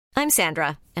I'm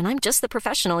Sandra, and I'm just the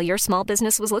professional your small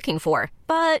business was looking for.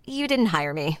 But you didn't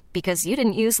hire me because you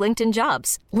didn't use LinkedIn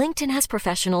Jobs. LinkedIn has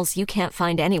professionals you can't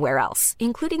find anywhere else,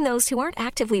 including those who aren't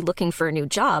actively looking for a new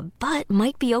job, but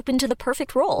might be open to the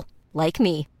perfect role, like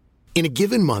me. In a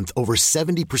given month, over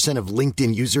 70% of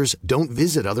LinkedIn users don't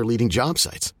visit other leading job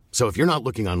sites. So if you're not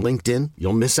looking on LinkedIn,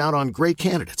 you'll miss out on great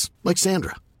candidates like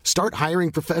Sandra. Start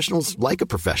hiring professionals like a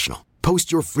professional.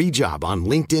 Post your free job on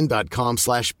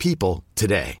linkedin.com/people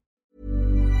today.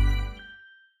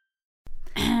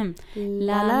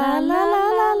 La la la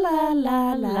la la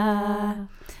la la.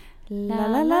 La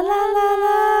la la la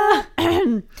la.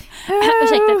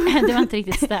 Ursäkta, det var inte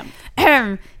riktigt stämt.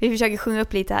 Vi försöker sjunga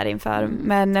upp lite här inför,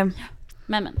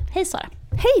 men hej Sara.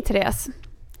 Hej Therese.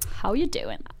 How you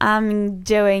doing? I'm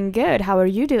doing good. How are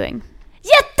you doing?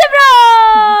 Jättebra!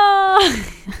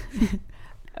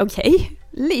 Okej,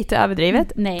 lite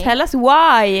överdrivet. Nej. Tell us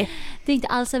why. Det är inte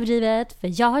alls överdrivet,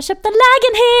 för jag har köpt en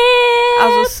lägenhet.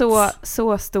 Alltså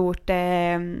så stort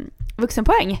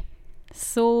vuxenpoäng.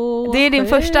 Så det är din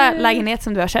första lägenhet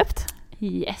som du har köpt.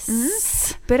 Yes.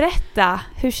 Berätta,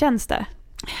 hur känns det?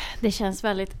 Det känns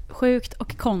väldigt sjukt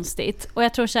och konstigt. Och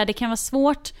jag tror så här, det kan vara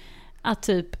svårt att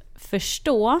typ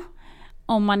förstå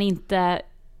om man inte...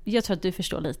 Jag tror att du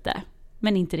förstår lite,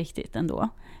 men inte riktigt ändå.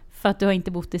 För att du har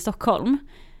inte bott i Stockholm.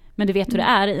 Men du vet hur det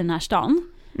är i den här stan.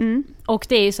 Och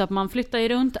det är ju så att man flyttar ju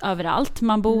runt överallt.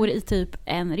 Man bor i typ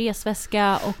en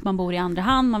resväska och man bor i andra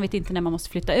hand. Man vet inte när man måste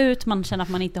flytta ut. Man känner att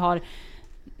man inte har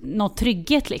något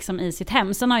trygghet liksom i sitt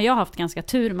hem. Sen har jag haft ganska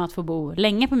tur med att få bo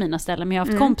länge på mina ställen. Men jag har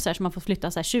haft kompisar som har fått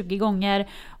flytta så här 20 gånger.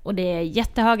 Och det är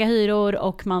jättehöga hyror.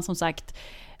 Och man som sagt,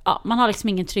 ja, man har liksom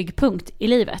ingen trygg punkt i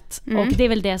livet. Och det är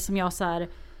väl det som jag så här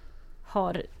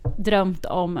har drömt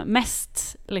om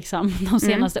mest liksom, de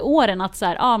senaste åren. Att så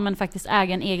här, ja, men faktiskt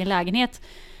äga en egen lägenhet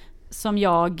som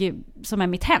är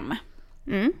mitt hem.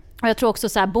 Och jag tror också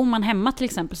så här, bor man hemma till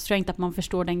exempel, så tror jag inte att man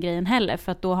förstår den grejen heller.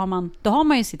 För att då har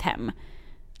man ju sitt hem.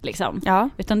 Liksom. Ja.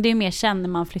 Utan det är mer känn när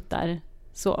man flyttar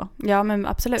så. Ja, men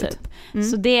absolut. Typ.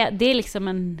 Så det är liksom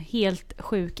en helt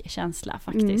sjuk känsla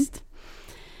faktiskt.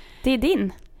 Det är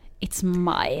din. It's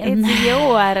mine. It's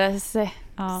yours.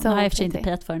 Ja, så har jag för sig inte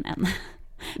pejat för den än.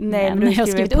 Nej, men jag har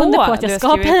skrivit under på att jag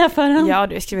ska peja för den. Ja,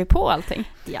 du har skrivit på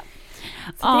allting. Ja.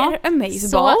 Så det är amazing.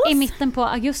 Så i mitten på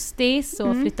augusti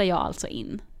så flyttar jag alltså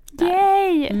in.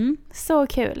 Yay! Så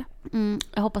kul.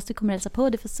 Jag hoppas du kommer hälsa på.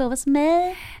 Du får sova hos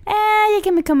mig. Jag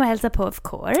kan komma och hälsa på, of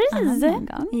course.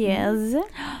 Yes.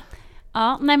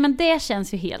 Ja, nej, men det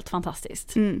känns ju helt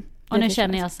fantastiskt. Och nu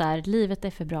känner jag så här, livet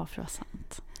är för bra för att vara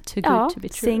sant. Too good to be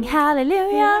true. Sing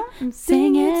hallelujah.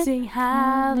 Sing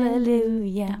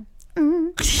hallelujah.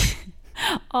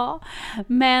 Ja,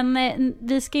 men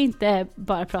vi ska inte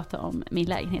bara prata om min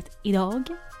lägenhet idag.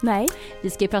 Nej. Vi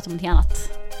ska ju prata om något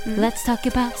annat. Let's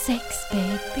talk about sex,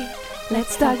 baby.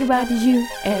 Let's talk about you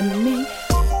and me.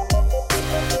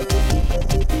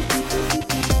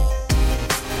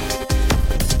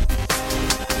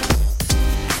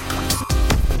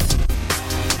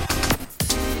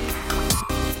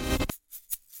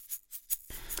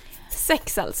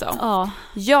 Sex alltså.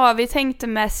 Ja, vi tänkte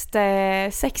mest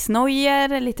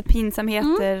sexnojor, lite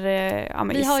pinsamheter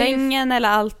i sängen eller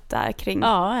allt där kring.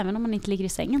 Ja, även om man inte ligger i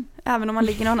sängen. Även om man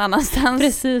ligger någon annanstans.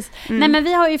 Precis. Nej, men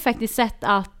vi har ju faktiskt sett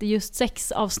att just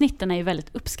sexavsnitten är ju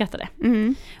väldigt uppskattade.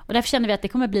 Och därför känner vi att det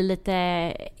kommer bli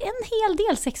en hel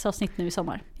del sexavsnitt nu i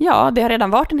sommar. Ja, det har redan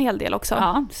varit en hel del också.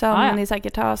 Ja. Som ni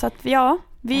säkert har. Så att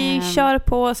vi kör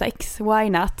på sex. Why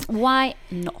not? Why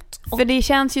not? För det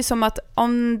känns ju som att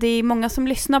om det är många som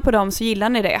lyssnar på dem så gillar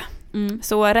ni det.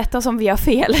 Så rätta som vi har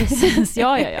fel. Precis,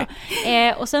 ja.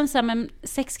 Och sen så här, men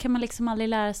sex kan man liksom aldrig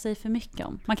lära sig för mycket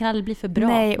om. Man kan aldrig bli för bra.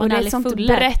 Nej, och det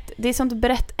är sånt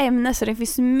brett ämne, så det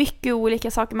finns mycket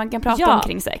olika saker man kan prata om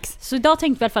kring sex. Så idag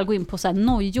tänkte vi i alla fall gå in på så här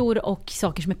nojor och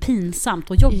saker som är pinsamt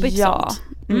och jobbigt sånt.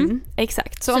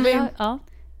 Exakt. Så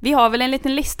vi har väl en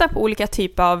liten lista på olika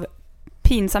typer av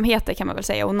pinsamheter kan man väl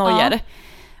säga, och nojor.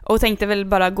 Och tänkte väl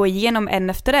bara gå igenom en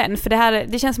efter en. För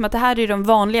det känns som att det här är de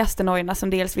vanligaste nojorna som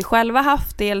dels vi själva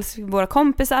haft, dels våra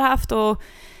kompisar haft och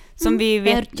som vi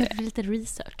vet. Vi har gjort lite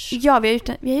research. Ja, vi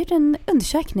har gjort en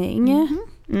undersökning.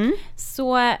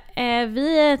 Så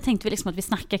vi tänkte väl liksom att vi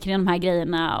snackar kring de här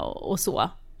grejerna och så.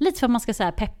 Lite för att man ska så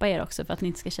här peppa er också, för att ni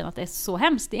inte ska känna att det är så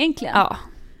hemskt egentligen. Ja.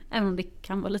 Även om det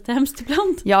kan vara lite hemskt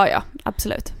ibland. Ja,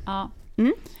 absolut. Ja.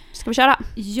 Ska vi köra?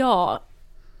 Ja.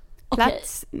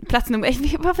 Plats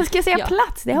nummer... Varför ska jag säga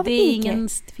plats? Det har vi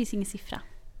det finns ingen siffra.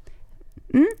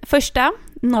 Första,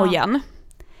 nojan.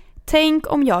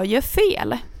 Tänk om jag gör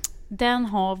fel. Den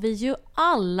har vi ju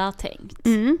alla tänkt.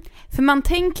 För man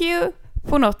tänker ju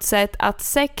på något sätt att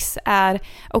sex är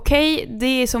okej, det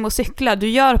är som att cykla, du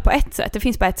gör på ett sätt, det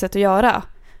finns bara ett sätt att göra.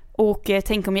 Och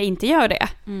tänk om jag inte gör det.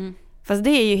 Fast det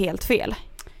är ju helt fel.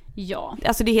 Ja.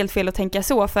 Alltså det är helt fel att tänka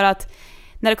så, för att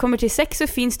när det kommer till sex så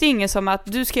finns det ju ingen som att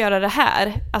du ska göra det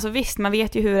här. Alltså visst, man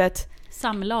vet ju hur ett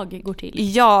samlag går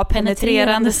till. Ja,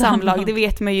 penetrerande samlag. Det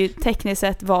vet man ju tekniskt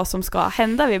sett vad som ska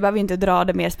hända. Vi behöver inte dra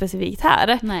det mer specifikt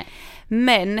här. Nej.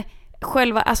 Men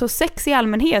själva, alltså sex i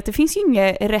allmänhet, det finns ju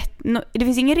det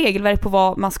finns ingen regelverk på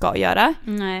vad man ska göra.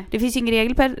 Nej. Det finns ju ingen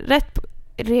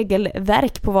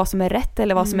regelverk på vad som är rätt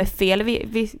eller vad som är fel.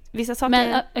 Vissa saker...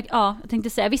 Men ja, jag tänkte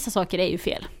säga, vissa saker är ju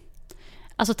fel.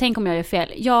 Alltså tänk om jag gör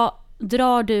fel.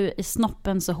 Drar du i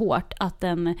snoppen så hårt att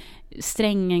den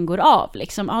strängen går av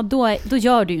liksom, ja, då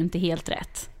gör du ju inte helt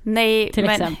rätt. Nej, till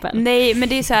exempel. Nej, men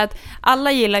det är så att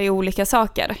alla gillar ju olika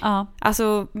saker. Ja.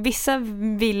 Alltså vissa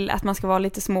vill att man ska vara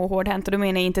lite småhårdhänt, och då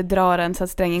menar jag inte dra den så att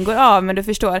strängen går av, men du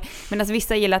förstår. Men alltså,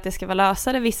 vissa gillar att det ska vara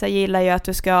lösare, vissa gillar ju att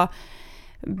du ska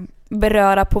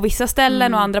beröra på vissa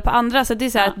ställen och andra på andra, så det är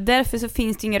så här att därför så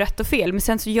finns det inget rätt och fel. Men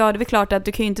sen så gör det väl klart att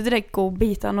du kan ju inte direkt gå och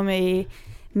bita honom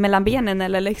mellan benen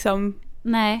eller liksom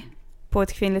på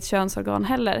ett kvinnligt könsorgan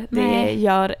heller.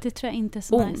 Det tror jag inte är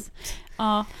så nice.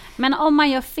 Ja. Men om man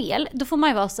gör fel, då får man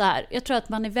ju vara så här. Jag tror att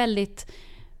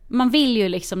man vill ju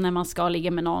liksom när man ska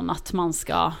ligga med någon att man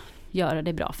ska göra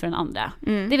det bra för den andra.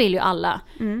 Det vill ju alla.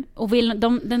 Och vill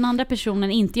den andra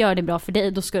personen inte göra det bra för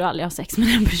dig, då ska du aldrig ha sex med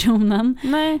den personen.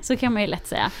 Nej. Så kan man ju lätt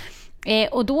säga.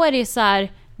 Och då är det ju så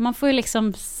här, man får ju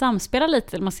liksom samspela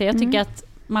lite. Jag tycker att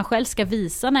man själv ska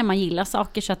visa när man gillar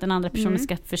saker så att den andra personen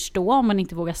ska förstå, om man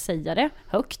inte vågar säga det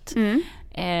högt.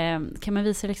 Kan man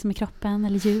visa det liksom i kroppen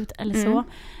eller ljud eller så.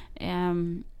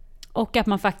 Och att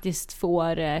man faktiskt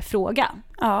får fråga.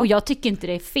 Ja. Och jag tycker inte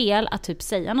det är fel att typ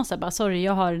säga något så här, bara sorry,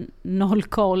 jag har noll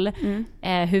koll.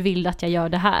 Hur vill du att jag gör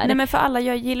det här? Nej, men för alla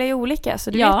jag gillar ju olika,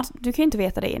 så du kan ju inte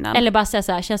veta det innan. Eller bara säga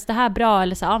så här, känns det här bra?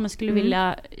 Eller så här, men skulle du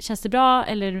vilja, känns det bra?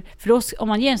 Eller, för då, om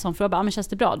man ger en sån fråga, men känns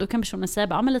det bra? Då kan personen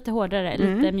säga, men lite hårdare,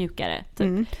 lite mjukare.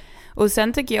 Typ. Och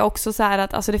sen tycker jag också så här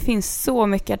att alltså, det finns så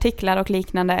mycket artiklar och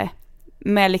liknande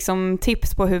med liksom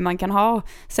tips på hur man kan ha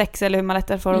sex eller hur man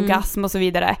lättare får orgasm och så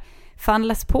vidare. Fan,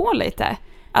 läs på lite.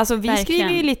 Alltså vi skriver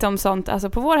ju lite om sånt alltså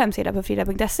på vår hemsida på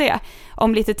frida.se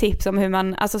om lite tips om hur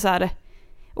man, alltså så här,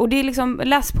 och det är liksom,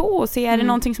 läs på och se, är det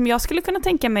någonting som jag skulle kunna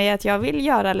tänka mig att jag vill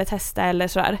göra eller testa eller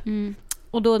sådär.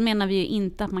 Och då menar vi ju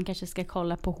inte att man kanske ska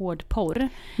kolla på hård porr.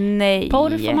 Nej.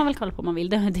 Porr får man väl kolla på om man vill.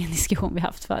 Det är en diskussion vi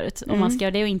haft förut. Om man ska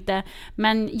göra det och inte.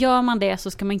 Men gör man det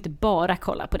så ska man inte bara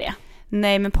kolla på det.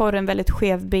 Nej, men porr är en väldigt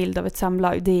skev bild av ett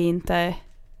samlag. Det är inte...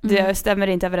 Det stämmer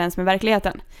inte överens med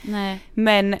verkligheten. Nej.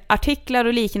 Men artiklar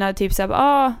och liknande typ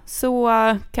såhär, så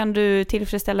kan du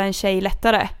tillfredsställa en tjej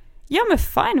lättare. Ja, men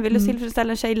fine, vill du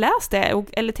tillfredsställa en tjej, läs det.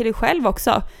 Eller till dig själv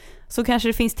också. Så kanske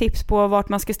det finns tips på vart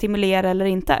man ska stimulera eller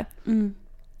inte.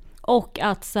 Och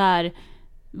att så här,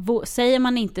 säger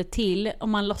man inte till,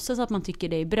 om man låtsas att man tycker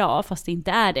det är bra fast det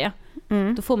inte är det,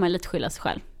 då får man lite skylla sig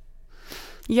själv.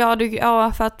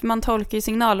 Ja, för att man tolkar ju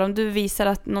signaler. Om du visar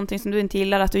att någonting som du inte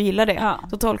gillar, att du gillar det,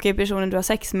 så tolkar ju personen du har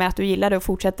sex med att du gillar det och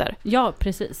fortsätter. Ja,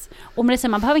 precis. Och med det,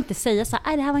 man behöver inte säga så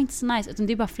här, det här var inte så nice, utan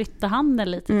det är bara flytta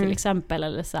handen lite till exempel,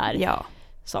 eller så här. Ja,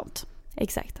 sånt.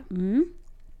 Exakt.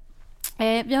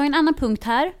 Vi har en annan punkt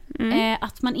här,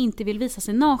 att man inte vill visa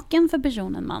sig naken för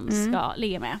personen man ska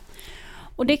ligga med.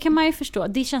 Och det kan man ju förstå.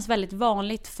 Det känns väldigt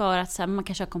vanligt för att så här, man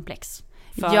kanske har komplex.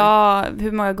 Ja,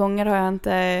 hur många gånger har jag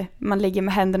inte man ligger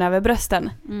med händerna över brösten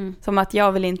som att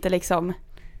jag vill inte liksom,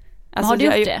 alltså, har du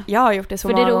gjort det? Jag har gjort det så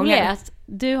för många gånger. För det roliga är att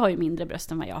du har ju mindre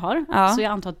bröst än vad jag har, så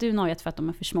jag antar att du nojat för att de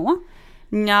är för små.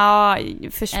 Ja,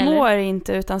 för små är det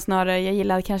inte, utan snarare jag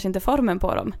gillar kanske inte formen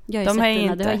på dem. Jag har ju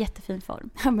sett du har jättefin form.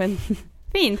 Ja, men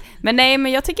fint. Men nej,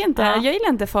 men jag tycker inte, jag gillar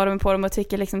inte formen på dem och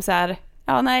tycker liksom så här.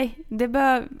 Ja, nej,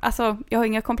 alltså jag har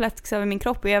inga komplex över min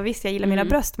kropp och jag gillar mina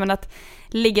bröst, men att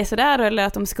ligga sådär eller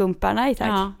att de skumpar, nej tack.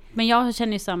 Ja, men jag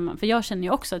känner ju samma, för jag känner ju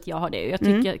också att jag har det och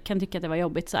jag kan tycka att det var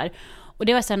jobbigt så här. Och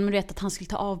det var sen, men du vet att han skulle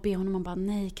ta av bh och man bara,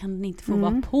 nej, kan den inte få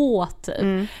vara på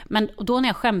typ. Men och då när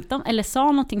jag skämtade eller sa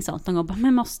någonting sånt någon gång, bara,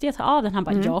 men måste jag ta av den? Han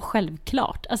bara, ja,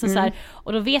 självklart. Alltså så här,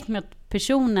 och då vet man att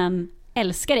personen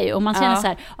älskar det, och man känner så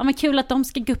här, men kul att de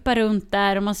ska guppa runt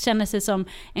där, och man känner sig som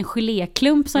en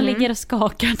geléklump som ligger och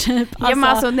skakar typ. Alltså, ja, men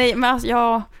alltså nej, men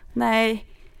alltså, nej.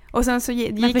 Och sen så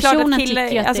men personen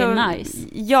tycker att det är nice.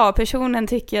 Ja, personen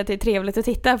tycker att det är trevligt att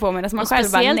titta på, medan man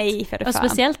själv bara nej för det fan. Och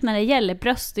speciellt när det gäller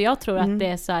bröst, och jag tror att det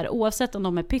är så här, oavsett om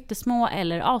de är pyttesmå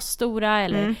eller asstora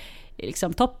eller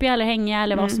liksom toppiga eller hängiga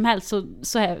eller vad som helst,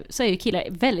 så är ju killar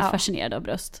väldigt fascinerade av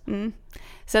bröst.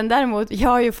 Sen däremot, jag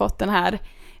har ju fått den här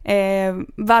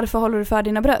varför håller du för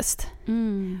dina bröst?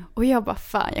 Och jag bara,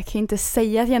 fan, jag kan ju inte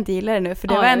säga att jag inte gillar det nu, för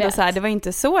det var ändå så här, det var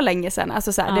inte så länge sedan,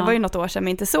 alltså så här, det var ju något år sedan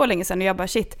men inte så länge sedan, och jag bara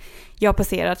shit, jag har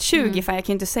passerat 20, fan jag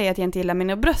kan ju inte säga att jag inte gillar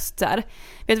mina bröst så här.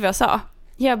 Vet du vad jag sa?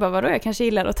 Jag bara, vadå, jag kanske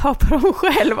gillar att ta på dem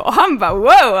själv, och han bara,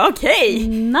 wow, okej,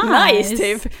 nice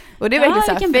typ. Och det var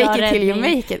verkligen så här, fake it till you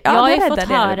make it. Jag har ju fått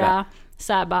höra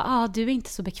så här bara, du är inte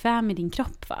så bekväm med din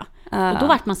kropp va? Och då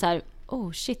vart man så här,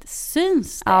 oh shit,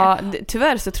 syns det? Ja,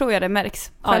 tyvärr så tror jag det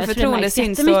märks. Självförtroende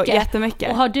syns så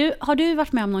jättemycket. Och har du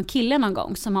varit med om någon kille någon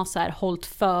gång som har så här hållit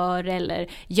för eller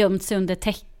gömt sig under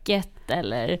täcket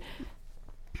eller?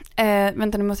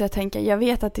 Vänta, nu måste jag tänka. Jag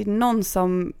vet att det är någon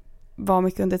som var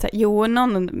mycket under täcket. Jo,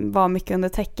 någon var mycket under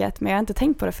täcket, men jag har inte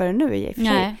tänkt på det förrän nu i och för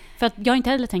sig. Nej, för att jag har inte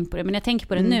heller tänkt på det, men när jag tänker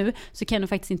på det nu så kan jag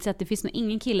faktiskt inte säga att det finns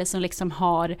ingen kille som liksom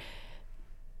har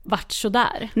vart så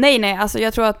där. Nej, alltså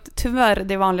jag tror att tyvärr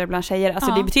det är vanligare bland tjejer.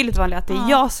 Alltså det är betydligt vanligare att det är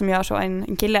jag som gör så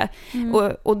en kille.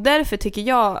 Och därför tycker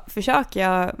jag, försöker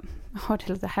jag, det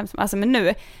är lite hemskt, alltså men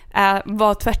nu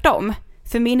var tvärtom.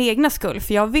 För min egna skull,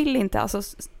 för jag vill inte, alltså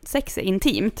sex är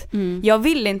intimt. Jag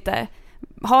vill inte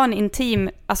ha en intim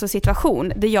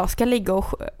situation där jag ska ligga och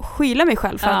skyla mig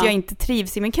själv för att jag inte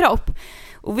trivs i min kropp.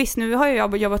 Och visst, nu har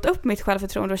jag jobbat upp mitt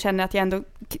självförtroende och känner att jag ändå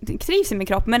trivs i min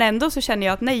kropp, men ändå så känner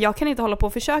jag att nej, jag kan inte hålla på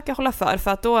och försöka hålla för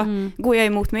att då går jag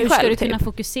emot mig själv. Hur ska du kunna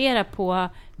fokusera på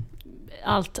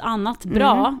allt annat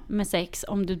bra med sex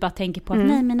om du bara tänker på att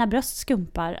nej, mina bröst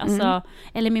skumpar, alltså,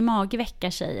 eller min mage väckar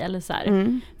sig eller så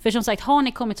här. För som sagt, har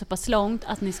ni kommit så pass långt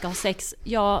att ni ska ha sex,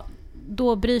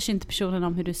 då bryr sig inte personen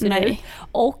om hur du ser ut.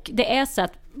 Och det är så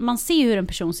att man ser hur en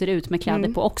person ser ut med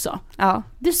kläder på också. Ja.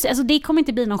 Alltså, det kommer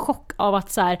inte bli någon chock av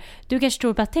att så här, du kanske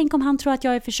tror att tänk om han tror att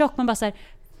jag är för tjock. Man bara så här,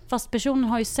 fast personen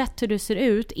har ju sett hur du ser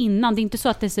ut innan. Det är inte så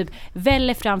att det typ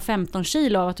väller fram 15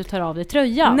 kilo av att du tar av dig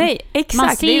tröjan. Nej, exakt.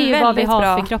 Man ser ju vad vi har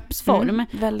bra för kroppsform.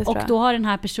 Och bra. då har den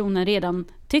här personen redan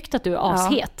tyckt att du är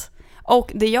ashet.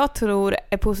 Och det jag tror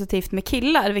är positivt med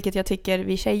killar, vilket jag tycker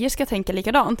vi tjejer ska tänka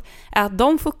likadant, är att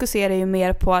de fokuserar ju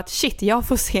mer på att shit, jag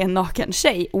får se en naken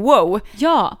tjej, wow.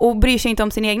 Ja. Och bryr sig inte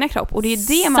om sin egna kropp. Och det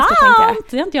är det man ska tänka.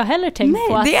 Det har inte jag heller tänkt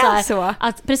på. Nej, det är så.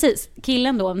 Att precis,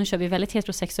 killen då, nu kör vi väldigt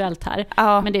heterosexuellt här,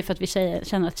 men det är för att vi tjejer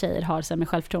känner att tjejer har sämre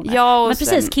självförtroende. Ja, men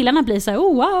precis, killarna blir så här,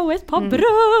 oh wow, ett par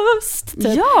bröst.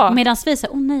 Typ. Ja. Medan vi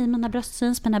säger, oh nej, mina bröst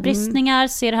syns, mina bristningar,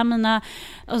 ser det här mina,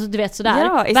 och så, du vet sådär.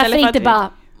 Ja, varför inte bara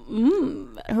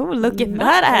oh, look at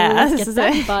that ass. Look at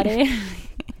that body.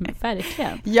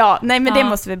 Verkligen. Ja, nej men det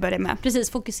måste vi börja med.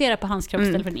 Precis, fokusera på hans kropp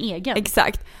istället för din egen.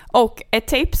 Exakt. Och ett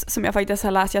tips som jag faktiskt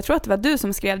har läst, jag tror att det var du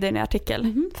som skrev det i en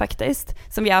artikel faktiskt,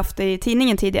 som vi har haft i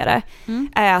tidningen tidigare,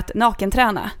 är att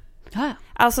nakenträna. Ja.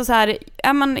 Alltså så här,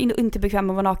 är man inte bekväm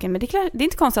med att vara naken, men det är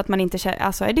inte konstigt att man inte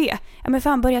är det. Ja, men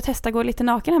fan, börja testa gå lite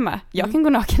naken hemma. Jag kan gå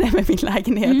naken hemma i min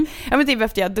lägenhet. Ja, men typ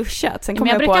efter jag har duschat. Sen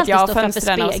kommer jag på att jag har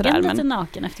fönstren och sådär. Men lite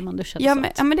naken efter man duschat. Ja,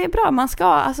 men det är bra. Man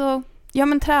ska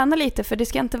träna lite, för det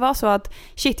ska inte vara så att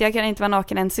shit, jag kan inte vara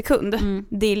naken en sekund.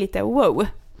 Det är lite wow.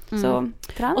 Så,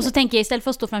 och så tänker jag, istället för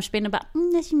att stå framför spegeln och bara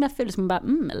det är så himla full, som bara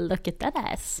look at that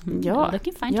ass.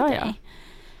 Looking fine today.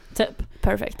 Typ.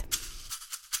 Perfect.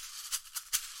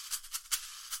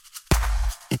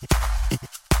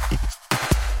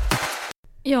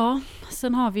 Ja,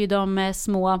 sen har vi ju de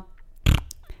små...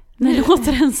 När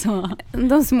låter den så?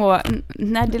 De små...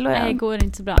 Nej, det går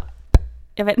inte så bra.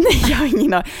 Jag vet inte, jag har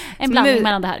ingen aning. En blandning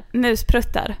mellan det här.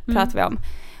 Muspruttar pratar vi om.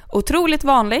 Otroligt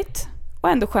vanligt, och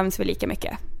ändå skäms vi lika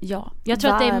mycket. Ja, jag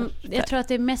tror att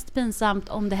det är mest pinsamt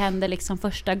om det händer liksom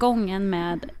första gången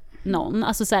med någon.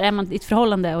 Alltså så här, är man i ett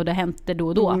förhållande och det händer då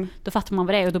och då, då fattar man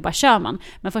vad det är och då bara kör man.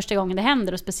 Men första gången det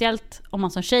händer, och speciellt om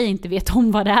man som tjej inte vet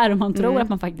om vad det är och man tror att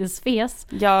man faktiskt fes.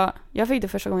 Ja, jag fick det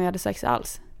första gången jag hade sex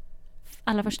alls.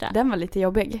 Allra första? Den var lite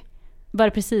jobbig. Var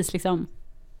det precis liksom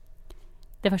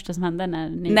det första som hände när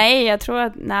ni... Nej, jag tror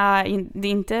att det är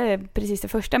inte precis det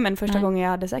första, men första gången jag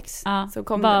hade sex. Ja. Så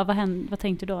kom vad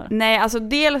tänkte du då? Nej, alltså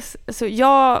dels så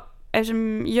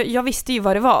jag visste ju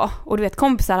vad det var, och du vet,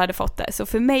 kompisar hade fått det, så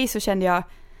för mig så kände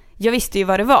jag visste ju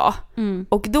vad det var.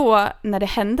 Och då när det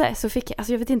hände så fick jag,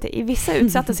 alltså jag vet inte, i vissa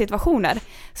utsatta situationer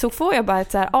så får jag bara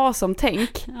ett så här awesome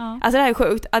tänk. Alltså det här är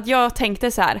sjukt, att jag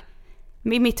tänkte så här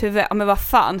i mitt huvud, men vad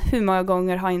fan, hur många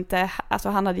gånger har inte, alltså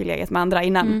han hade ju legat med andra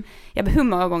innan. Jag bara, hur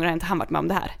många gånger har inte han varit med om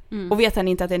det här? Och vet han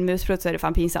inte att det är en musprutt så är det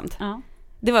fan pinsamt.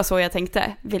 Det var så jag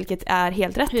tänkte, vilket är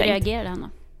helt rätt tänkt. Hur reagerade han då?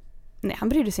 Nej, han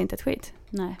brydde sig inte ett skit.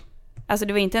 Nej. Alltså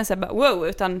det var inte ens så här, wow,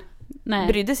 utan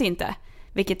brydde sig inte,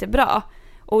 vilket är bra.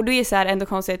 Och det är så här ändå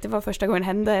konstigt, det var första gången det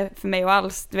hände för mig och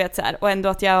alls, du vet så här, och ändå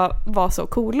att jag var så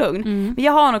cool-lugn. Men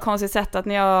jag har något konstigt sätt att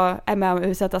när jag är med om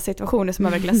utsatta situationer som är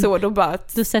verkligen så, då bara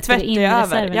tvättar jag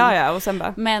över. Ja, och sen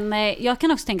bara. Men jag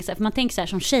kan också tänka så här, för man tänker så här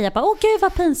som tjejer, bara, åh gud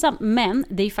vad pinsamt, men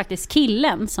det är ju faktiskt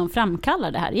killen som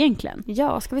framkallar det här egentligen.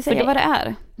 Ja, ska vi säga vad det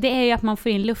är? Det är ju att man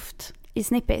får in luft i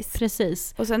snippis.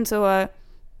 Precis. Och sen så...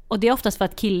 Och det är oftast för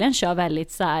att killen kör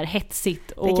väldigt så här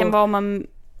hetsigt. Och det kan vara om man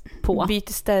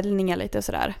byter ställningar lite och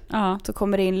sådär. Ja. Så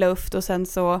kommer det in luft och sen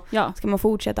så ska man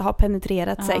fortsätta ha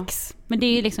penetrerat sex. Men det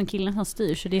är ju liksom killen som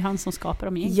styr, så det är han som skapar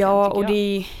dem egentligen. Ja, och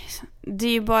det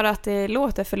är ju bara att det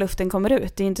låter för luften kommer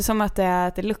ut. Det är inte som att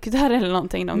det luktar eller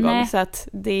någonting någon gång. Så att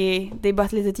det är bara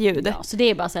ett litet ljud. Ja, så det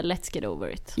är bara så här, let's get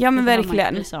over it. Ja, men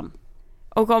verkligen. Liksom.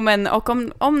 Och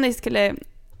om ni skulle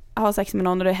ha sex med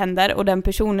någon och det händer och den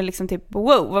personen liksom typ,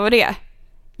 wow, vad var det?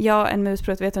 Ja, en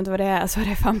musprutt, vet inte vad det är, så är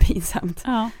det fan pinsamt.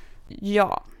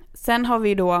 Ja. Sen har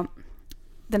vi då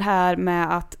den här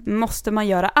med att måste man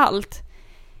göra allt?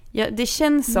 Ja, det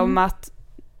känns som att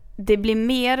det blir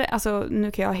mer, alltså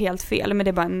nu kan jag ha helt fel, men det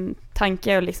är bara en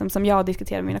tanke liksom, som jag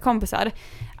diskuterar med mina kompisar.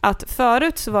 Att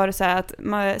förut så var det så här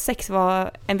att sex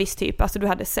var en viss typ, alltså du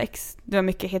hade sex, det var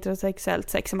mycket heterosexuellt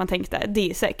sex som man tänkte, det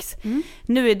är sex.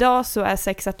 Nu idag så är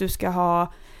sex att du ska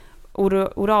ha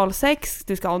oralsex,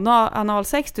 du ska ha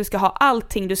analsex, du ska ha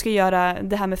allting, du ska göra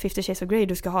det här med 50 Shades of Grey,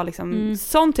 du ska ha liksom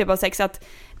sån typ av sex, att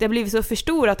det har blivit så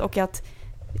förstorat och att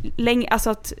alltså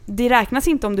att det räknas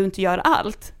inte om du inte gör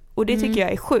allt, och det tycker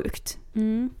jag är sjukt.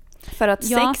 För att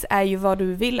sex är ju vad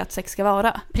du vill att sex ska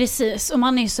vara. Precis, och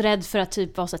man är ju så rädd för att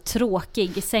typ vara så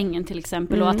tråkig i sängen till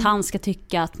exempel, och att han ska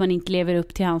tycka att man inte lever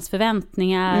upp till hans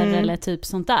förväntningar eller typ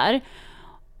sånt där.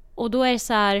 Och då är det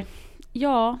så här,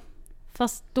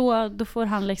 fast då får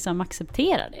han liksom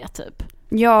acceptera det typ.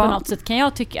 På något sätt kan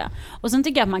jag tycka. Och sen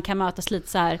tycker jag att man kan mötas lite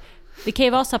så här. Det kan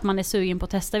ju vara så att man är sugen på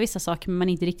att testa vissa saker men man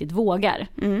inte riktigt vågar.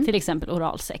 Till exempel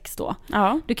oralsex då.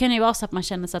 Det kan ju vara så att man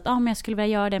känner sig att men jag skulle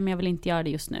vilja göra det men jag vill inte göra det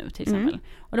just nu till exempel.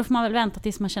 Och då får man väl vänta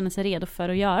tills man känner sig redo för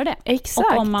att göra det. Exakt.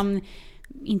 Och om man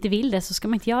inte vill det så ska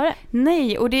man inte göra det.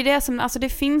 Nej, och det är det som, alltså det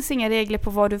finns inga regler på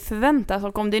vad du förväntas,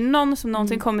 och om det är någon som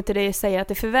någonsin kommer till dig och säger att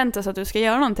det förväntas att du ska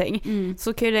göra någonting,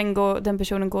 så kan ju den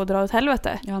personen gå och dra åt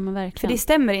helvete. Ja, men verkligen. För det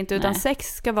stämmer inte, utan sex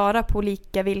ska vara på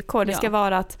lika villkor. Det ska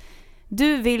vara att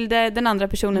du vill det, den andra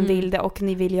personen vill det och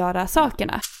ni vill göra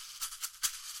sakerna.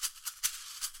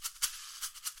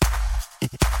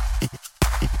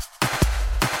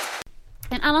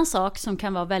 En annan sak som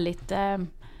kan vara väldigt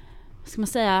ska man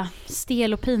säga,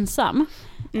 stel och pinsam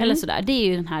eller sådär, det är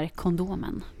ju den här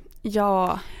kondomen.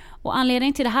 Ja. Och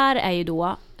anledningen till det här är ju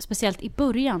då, speciellt i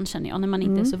början känner jag, när man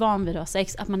inte är så van vid att ha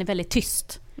sex, att man är väldigt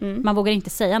tyst. Man vågar inte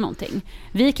säga någonting.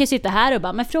 Vi kan ju sitta här och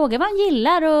bara, men fråga vad han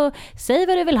gillar och säg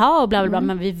vad du vill ha och bla bla bla,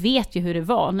 men vi vet ju hur det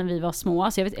var när vi var små.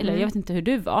 Alltså jag vet inte hur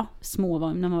du var,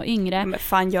 små när man var yngre. Men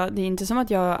fan, det är inte som att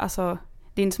det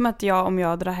är inte som att jag, om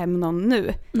jag drar hem någon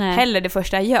nu, heller det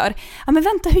första jag gör. Ja, men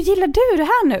vänta, hur gillar du det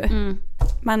här nu?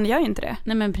 Man gör ju inte det.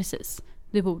 Nej, men precis.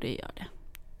 Du borde ju göra det.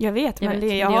 Jag vet,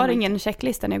 men jag har ingen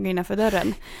checklista när jag går innanför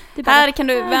dörren. Här kan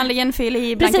du vänligen fylla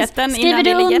i blanketten. Precis. Skriver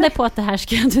du under på att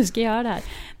du ska göra det här?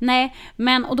 Nej,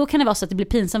 men och då kan det vara så att det blir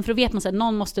pinsamt, för då vet man att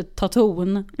någon måste ta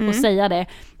ton och säga det.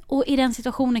 Och i den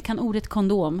situationen kan ordet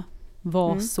kondom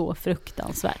vara så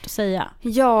fruktansvärt att säga.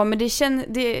 Ja, men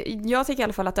jag tycker i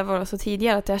alla fall att det var så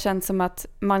tidigare att det har känts som att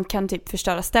man kan typ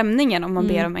förstöra stämningen om man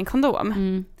ber om en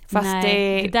kondom. Fast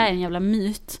det där är en jävla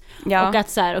myt. Ja. Och att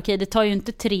så här, okej, det tar ju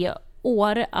inte 3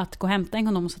 år att gå och hämta en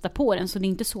kondom och sätta på den, så det är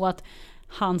inte så att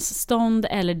hans stånd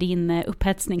eller din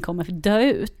upphetsning kommer att dö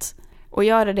ut. Och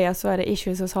gör det så är det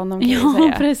issues hos honom, kan jag säga.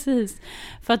 Ja, precis.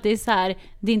 För att det är så här,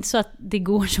 det är inte så att det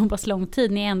går så pass lång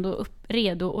tid, ni är ändå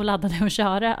redo och laddade att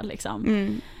köra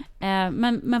liksom.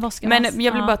 Men vad ska man... Men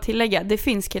jag vill bara tillägga, det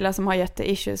finns killar som har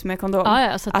jätteissues med kondom.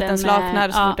 Så att den slaknar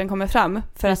så fort den kommer fram.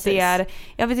 För att det är,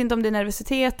 jag vet inte om det är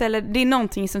nervositet eller det är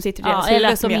någonting som sitter i deras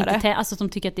huvud som gör det. Alltså de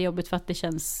tycker att det är jobbigt för att det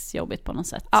känns jobbigt på något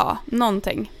sätt. Ja,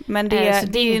 någonting. Men det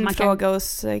är ju en fråga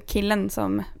hos killen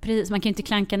som... Precis, man kan inte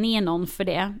klanka ner någon för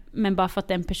det. Men bara för att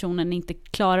den personen inte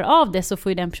klarar av det så får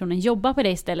ju den personen jobba på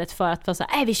det istället för att vara så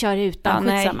här, vi kör utan,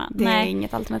 skitsamma. Nej, det är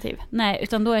inget alternativ. Nej,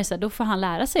 utan då är det så här, då får han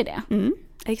lära sig det.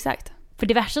 Exakt. För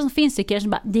det värsta som finns tycker jag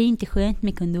som bara, det är inte skönt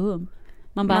med kondom.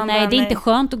 Man bara, nej, det är inte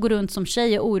skönt att gå runt som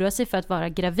tjej och oroa sig för att vara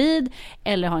gravid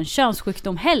eller ha en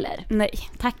könssjukdom heller. Nej.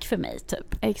 Tack för mig,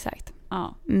 typ. Exakt.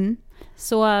 Ja.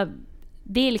 Så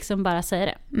det är liksom bara att säga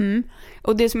det.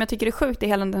 Och det som jag tycker är sjukt i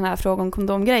hela den här frågan om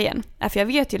kondomgrejen är, för jag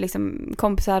vet ju liksom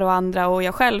kompisar och andra och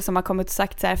jag själv som har kommit och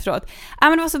sagt så här efteråt,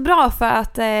 men det var så bra för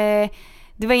att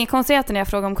det var inga konstigheter när jag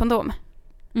frågade om kondom.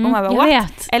 Och man bara, jag what?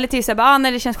 vet. Eller typ såhär,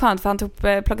 nej det känns skönt för han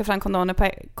plockade fram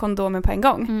kondomen på en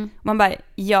gång. Man bara,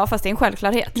 ja fast det är en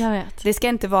självklarhet. Jag vet. Det ska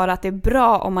inte vara att det är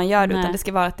bra om man gör det, Nej. utan det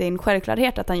ska vara att det är en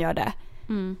självklarhet att han gör det.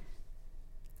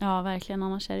 Ja, verkligen,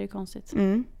 annars är det ju konstigt.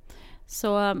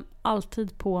 Så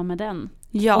alltid på med den.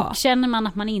 Ja. Och känner man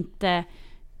att man inte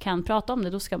kan prata om det,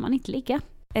 då ska man inte ligga.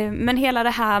 Men hela det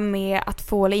här med att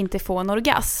få eller inte få en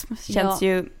orgasm känns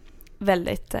ju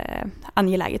väldigt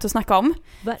angeläget att snacka om.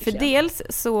 Verkligen. För dels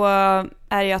så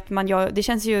är det ju att det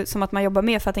känns ju som att man jobbar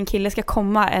mer för att en kille ska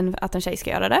komma än att en tjej ska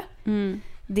göra det.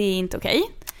 Det är inte okej.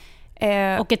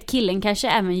 Och att killen kanske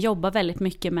även jobbar väldigt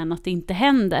mycket men att det inte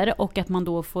händer och att man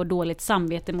då får dåligt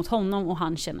samvete mot honom och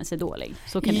han känner sig dålig.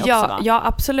 Så kan det också vara. Ja,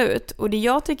 absolut. Och det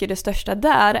jag tycker det största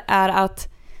där är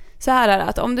att så här är det,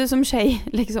 att om du som tjej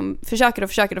liksom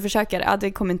försöker, att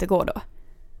det kommer inte gå då.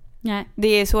 Nej. Det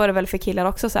är så är det väl för killar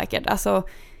också säkert. Alltså,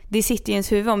 det sitter i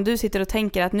ens huvud. Om du sitter och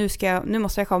tänker att nu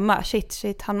måste jag komma. Shit,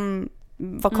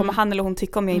 vad kommer han eller hon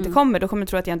tycka om jag inte kommer? Då kommer jag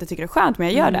tro att jag inte tycker det är skönt, men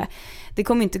jag gör det. Det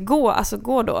kommer inte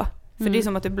gå då. För det är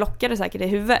som att du blockar det säkert i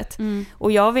huvudet.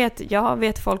 Och jag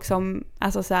vet folk som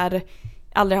alltså så här,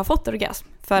 aldrig har fått orgasm.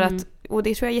 För att, och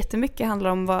det tror jag jättemycket handlar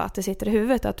om att det sitter i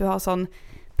huvudet. Att du har sån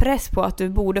press på att du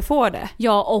borde få det.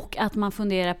 Ja, och att man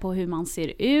funderar på hur man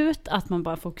ser ut, att man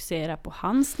bara fokuserar på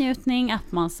hans njutning,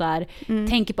 att man så här,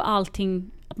 tänker på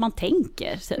allting, att man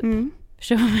tänker typ.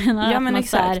 Förstår du vad jag menar? Ja, men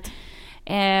exakt. Så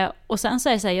här, och sen så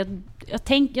är det så här,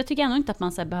 jag tycker ändå inte att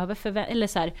man så här, behöver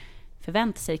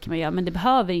förvänta sig kan man göra, men det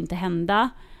behöver inte hända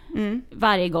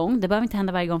varje gång. Det behöver inte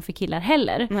hända varje gång för killar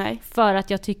heller. Nej. För att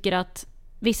jag tycker att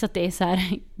visst att det är så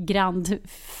här grand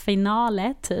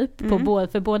finale typ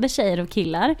för både tjejer och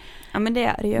killar. Ja, men det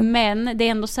är det ju. Men det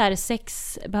är ändå så här,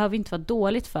 sex behöver inte vara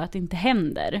dåligt för att det inte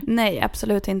händer. Nej,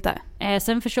 absolut inte.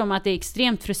 Sen förstår man att det är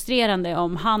extremt frustrerande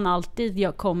om han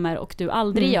alltid kommer och du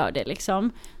aldrig gör det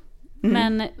liksom.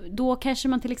 Men då kanske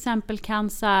man till exempel kan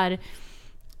så här,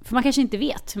 för man kanske inte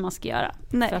vet hur man ska göra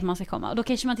för att man ska komma. Och då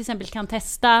kanske man till exempel kan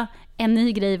testa en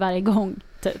ny grej varje gång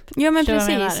typ. Ja, men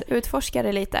precis, utforska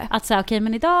det lite. Att säga okej,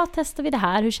 men idag testar vi det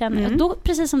här, hur känner jag? Då,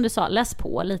 precis som du sa, läs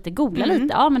på lite, googla lite.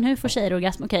 Ja, men hur får tjejer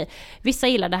orgasm? Okej, vissa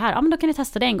gillar det här. Ja, men då kan ni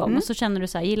testa det en gång. Och så känner du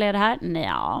så här, gillar jag det här?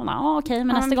 Nej, okej,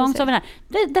 men nästa gång så har vi det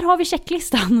här. Där har vi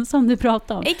checklistan som du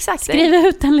pratade om. Exakt. Skriv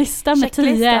ut en lista med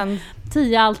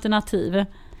 10 alternativ.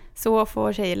 Så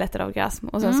får tjejer lättare orgasm.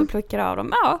 Och sen så plockar av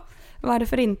dem. Ja,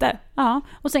 varför inte? Ja,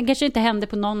 och sen kanske det inte händer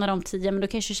på någon av de 10, men då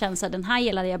kanske det känns att den här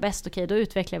gillade jag bäst, okej, då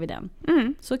utvecklar vi den.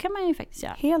 Så kan man ju faktiskt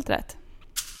göra. Helt rätt.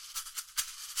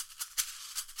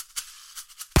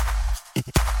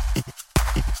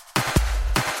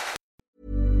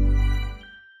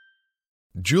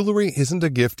 Jewelry isn't a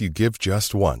gift you give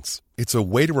just once. It's a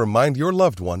way to remind your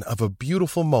loved one of a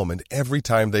beautiful moment every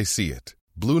time they see it.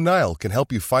 Blue Nile can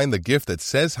help you find the gift that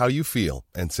says how you feel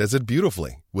and says it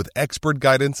beautifully, with expert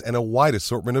guidance and a wide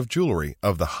assortment of jewelry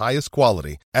of the highest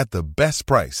quality at the best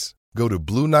price. Go to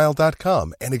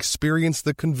BlueNile.com and experience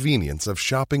the convenience of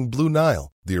shopping Blue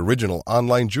Nile, the original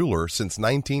online jeweler since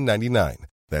 1999.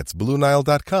 That's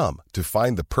BlueNile.com to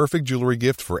find the perfect jewelry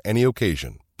gift for any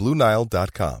occasion.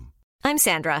 BlueNile.com. I'm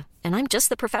Sandra, and I'm just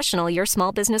the professional your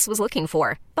small business was looking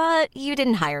for. But you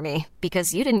didn't hire me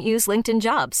because you didn't use LinkedIn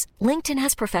Jobs. LinkedIn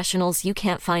has professionals you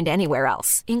can't find anywhere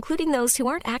else, including those who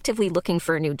aren't actively looking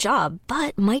for a new job,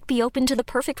 but might be open to the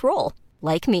perfect role,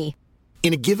 like me.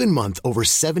 In a given month, over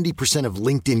 70% of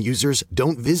LinkedIn users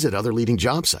don't visit other leading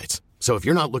job sites. So if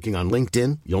you're not looking on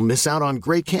LinkedIn, you'll miss out on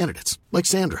great candidates like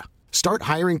Sandra. Start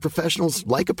hiring professionals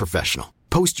like a professional.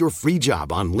 Post your free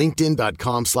job on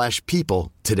linkedin.com/people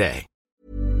today.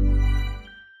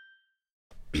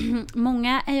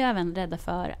 Många är ju även rädda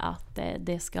för att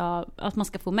att man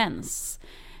ska få mens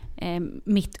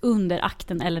mitt under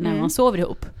akten eller när man sover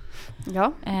ihop.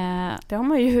 Ja, det har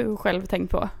man ju själv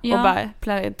tänkt på. Ja. Och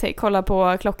bara kolla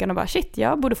på klockan och bara shit,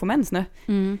 jag borde få mens nu.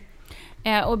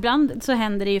 Och ibland så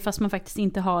händer det ju fast man faktiskt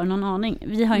inte har någon aning.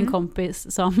 Vi har en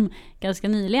kompis som ganska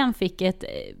nyligen fick ett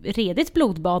redigt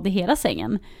blodbad i hela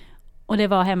sängen. Och det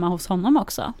var hemma hos honom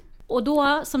också. Och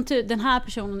då, som den här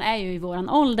personen är ju i våran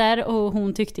ålder och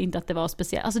hon tyckte inte att det var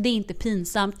speciellt. Alltså det är inte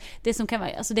pinsamt. Det som kan vara,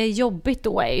 alltså det är jobbigt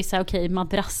då är ju så här, okej,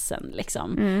 madrassen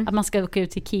liksom. Att man ska åka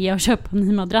ut till Ikea och köpa en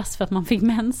ny madrass för att man fick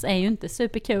mens är ju inte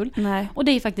superkul. Nej. Och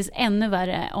det är ju faktiskt ännu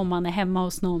värre om man är hemma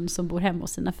hos någon som bor hemma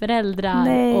hos sina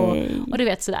föräldrar. Och du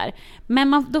vet sådär.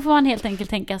 Men då får man helt enkelt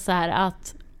tänka så här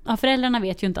att föräldrarna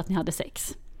vet ju inte att ni hade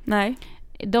sex. Nej.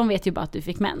 De vet ju bara att du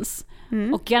fick mens.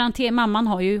 Och garanterat, mamman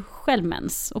har ju själv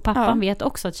mens. Och pappan vet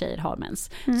också att tjejer har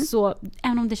mens. Så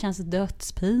även om det känns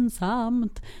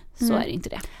dödspinsamt så är det inte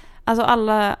det.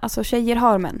 Alltså tjejer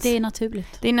har mens. Det är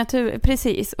naturligt. Det är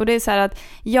precis. Och det är så här att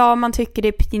man tycker det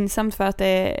är pinsamt för att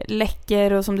det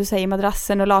läcker och som du säger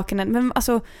madrassen och lakanen. Men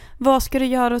alltså vad ska du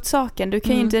göra åt saken? Du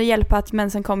kan ju inte hjälpa att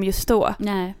mensen kommer just då.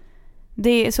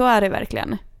 Nej. Så är det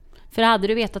verkligen. För hade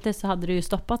du vetat det så hade du ju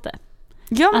stoppat det.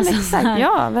 Ja, men alltså, exakt.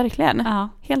 Ja, verkligen. Ja.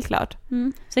 Helt klart.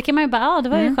 Så kan man ju bara, det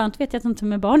var ju skönt, vet jag att inte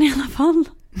med barn i alla fall.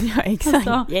 Ja, exakt.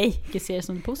 Alltså, jag ser det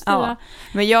som positiva. Ja.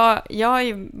 Men jag har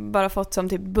ju bara fått som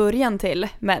typ början till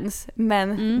mens.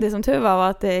 Men det som tur var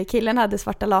att killen hade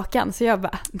svarta lakan. Så jag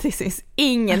bara, det syns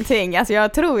ingenting. Alltså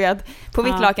jag tror ju att på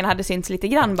vitt lakan hade synts lite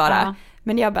grann bara. Ja.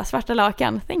 Men jag bara, svarta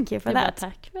lakan, thank you for that.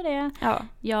 Tack för det.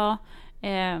 Ja.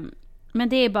 Men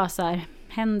det är bara så här,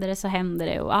 händer det så händer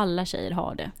det och alla tjejer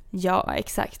har det. Ja,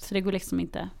 exakt. Så det går liksom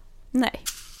inte. Nej.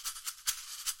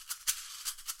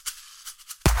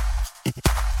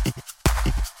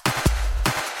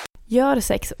 Gör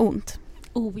sex ont?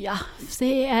 Oh ja,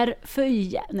 det är för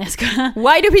nej, jag ska.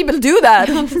 Why do people do that?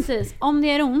 Ja, precis. Om det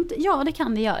är ont, ja det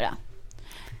kan det göra.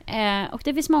 Och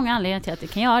det finns många anledningar till att det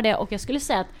kan göra det. Och jag skulle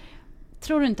säga att,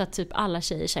 tror du inte att typ alla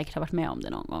tjejer säkert har varit med om det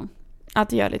någon gång? Att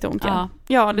det gör lite ont, ja.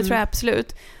 Ja, det tror jag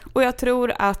absolut. Och jag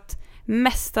tror att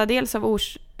mestadels av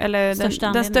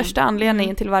den största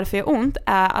anledningen till varför det är ont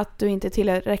är att du inte är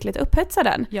tillräckligt upphetsad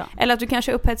än. Ja. Eller att du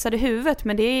kanske är upphetsad i huvudet,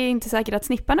 men det är inte säkert att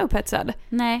snippan är upphetsad.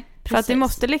 Nej, precis. För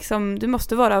att du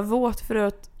måste vara våt för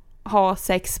att ha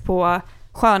sex på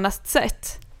skönast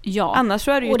sätt. Ja. Annars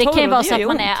så är det ju och det torr, kan ju vara och så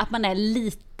att man är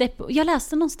lite jag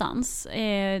läste någonstans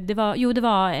det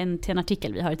var en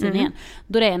artikel vi har i tidningen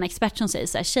då det är en expert som säger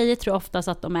så här: tjejer tror oftast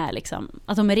att de är liksom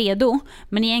att de är redo,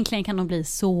 men egentligen kan de bli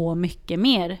så mycket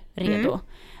mer redo.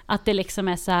 Att det liksom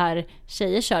är så här,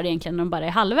 tjejer kör egentligen när de bara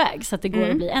är halvvägs så att det går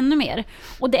att bli ännu mer.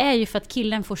 Och det är ju för att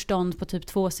killen får stånd på typ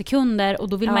 2 sekunder och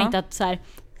då vill man inte att så här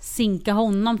sinka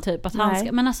honom typ att han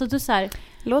ska, men alltså du så här,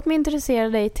 låt mig introducera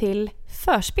dig till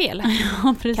förspel.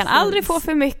 Ja, precis. Kan aldrig få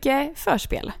för mycket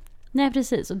förspel. Nej,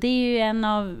 precis. Och det är ju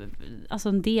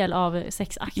en del av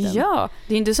sexakten. Ja,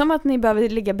 det är inte som att ni behöver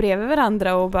ligga bredvid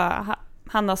varandra och bara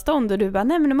Hanna stånd och du bara,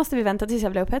 nej men nu måste vi vänta tills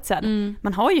jag blir upphetsad.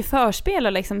 Man har ju förspel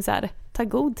och liksom så här, ta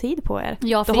god tid på er.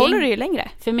 Ja, då håller det ju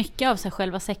längre. För mycket av sig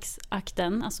själva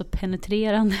sexakten, alltså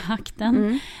penetrerande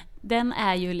akten, den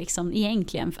är ju liksom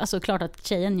egentligen, alltså klart att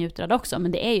tjejen njuter av det också,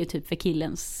 men det är ju typ för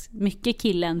mycket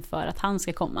killen för att han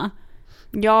ska komma.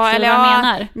 Ja, så eller vad jag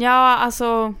menar. Ja,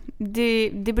 alltså det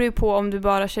beror ju på om du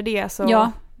bara kör det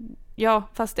så. Ja,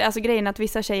 fast alltså grejen är att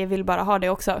vissa tjejer vill bara ha det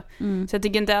också. Så jag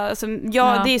tycker inte, alltså,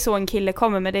 det är så en kille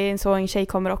kommer, men det är så en tjej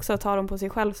kommer också. Tar de på sig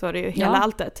själv så är det ju hela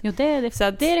alltet. Ja,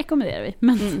 det rekommenderar vi.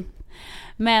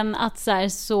 Men att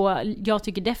så jag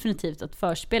tycker definitivt att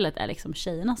förspelet är liksom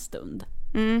tjejernas stund.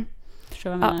 Förstår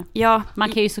vad jag menar? Ja.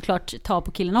 Man kan ju såklart ta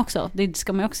på killen också. Det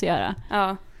ska man ju också göra.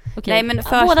 Ja. Okej. Nej, men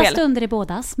förspel, båda stunder är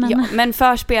bådas. Men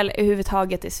förspel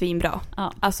överhuvudtaget är svinbra.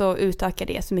 Ja. Alltså utöka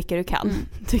det så mycket du kan,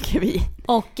 tycker vi.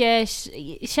 Och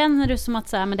känner du som att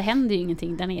så här, men det händer ju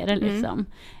ingenting där nere liksom.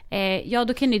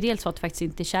 Då kan det ju dels vara att du faktiskt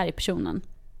inte är kär i personen.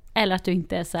 Eller att du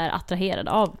inte är så här attraherad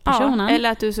av personen. Ja,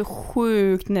 eller att du är så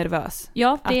sjukt nervös.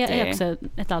 Ja, det är också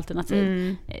ett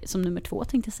alternativ. Som nummer 2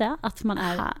 tänkte jag säga. Att man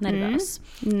är nervös.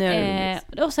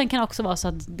 Och sen kan det också vara så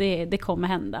att det kommer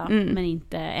hända. Men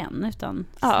inte än, utan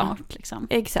snart. Liksom.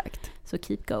 Exakt. Så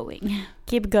keep going.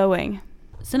 Keep going.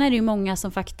 Sen är det ju många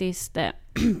som faktiskt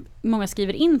många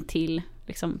skriver in till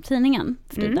liksom, tidningen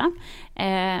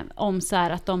om så här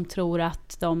att de tror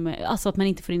att alltså att man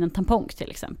inte får in en tampong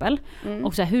till exempel.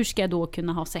 Och så här, hur ska jag då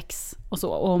kunna ha sex och så,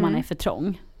 och om man är för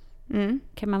trång?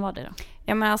 Kan man vara det då?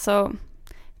 Ja, men alltså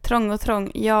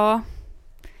trång. Ja,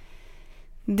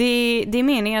 det är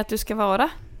meningen att du ska vara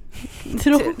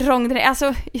trång.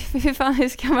 Alltså hur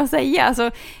ska man säga?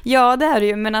 Alltså, ja, det är det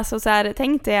ju, men alltså så här,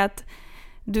 tänk dig att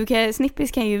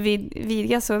snippis kan ju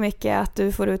vidga så mycket att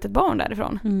du får ut ett barn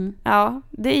därifrån. Ja,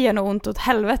 det gör nog ont åt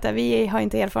helvete. Vi har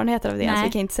inte erfarenheter av det, så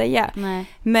vi kan inte säga. Nej.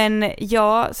 Men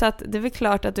ja, så att det är väl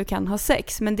klart att du kan ha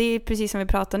sex, men det är precis som vi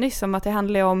pratade nyss om, att det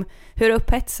handlar om hur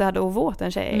upphetsad och våt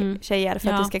en tjej är för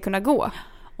att det ska kunna gå.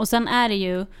 Och sen är det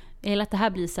ju, jag gillar att det här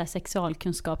blir så här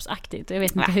sexualkunskapsaktigt. Jag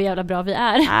vet inte hur jävla bra vi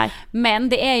är. Nej. Men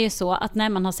det är ju så att när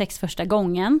man har sex första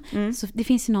gången så det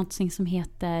finns ju något som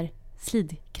heter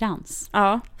slidkrans.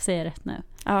 Ja. Säger jag rätt nu?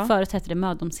 Ja. Förut hette det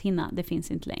mödomshinna. Det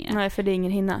finns inte längre. Nej, för det är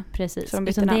ingen hinna. Precis.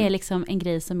 Utan det är liksom en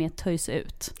grej som töjs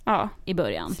ut i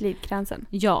början. Slidkransen.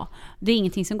 Ja. Det är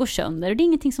ingenting som går sönder. Och det är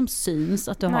ingenting som syns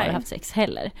att du har haft sex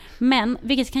heller. Men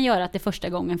vilket kan göra att det första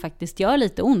gången faktiskt gör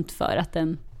lite ont för att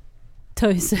den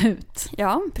töjs ut.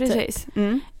 Ja, precis.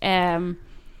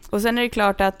 Och sen är det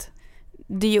klart att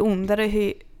det är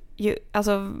ondare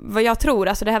alltså vad jag tror,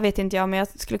 alltså det här vet inte jag, men jag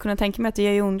skulle kunna tänka mig att det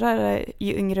gör ju ondare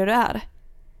ju yngre du är.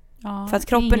 Ja, för att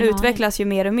kroppen utvecklas ju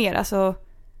mer och mer, alltså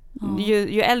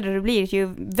ju äldre du blir,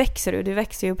 ju växer du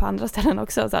växer ju på andra ställen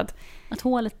också, så att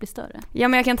hålet blir större. Ja,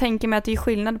 men jag kan tänka mig att det är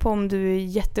skillnad på om du är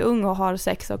jätteung och har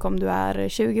sex och om du är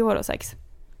 20 år och sex.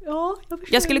 Ja,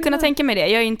 jag skulle kunna tänka mig det.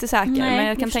 Jag är inte säker, men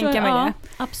jag kan tänka mig det.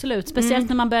 Absolut, speciellt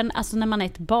när man börjar, alltså när man är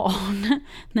ett barn,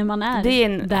 när man är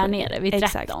där nere vid 13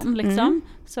 exakt. Liksom.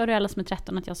 Så är det alla som är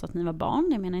 13 att jag sa att ni var barn.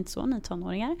 Jag menar inte så, ni är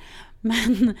tonåringar.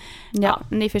 Men ja,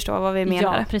 ni förstår vad vi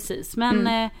menar. Ja, precis.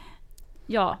 Men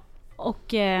ja,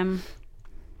 och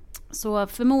så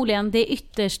förmodligen det är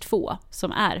ytterst få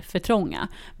som är för trånga.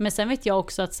 Men sen vet jag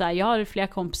också att så här, jag har flera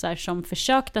kompisar som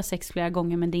försökte ha sex flera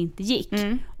gånger men det inte gick.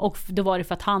 Och då var det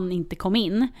för att han inte kom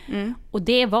in. Och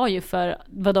det var ju för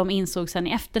vad de insåg sen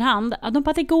i efterhand. Att de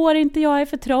bara, det går inte, jag är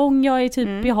för trång, jag är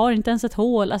typ, jag har inte ens ett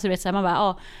hål. Alltså vet så här, man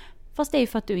bara, fast det är ju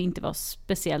för att du inte var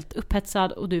speciellt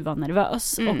upphetsad och du var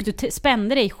nervös. Och du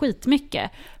spände dig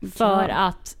skitmycket för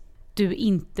att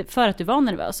du var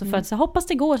nervös. Och för att så hoppas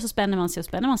det går så spänner man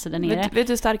sig där nere. Vet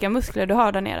du hur starka muskler du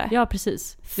har där nere? Ja,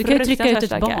 precis. Du kan ju trycka ut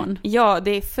ett barn. Ja,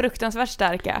 det är fruktansvärt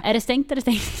starka. Är det stängt, är det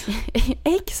stängt.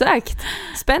 Exakt.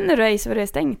 Spänner du dig så är det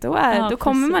stängt. Då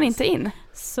kommer man inte in.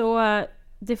 Så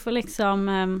det får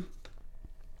liksom...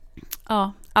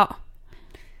 Ja.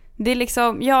 Det är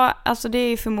liksom... Ja, alltså det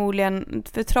är förmodligen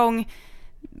för trång...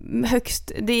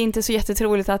 högst, det är inte så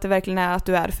jättetroligt att det verkligen är att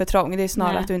du är för trång. Det är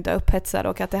snarare att du inte är upphetsad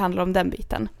och att det handlar om den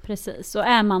biten. Precis, så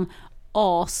är man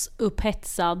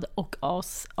upphetsad och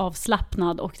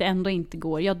avslappnad och det ändå inte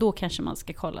går, ja då kanske man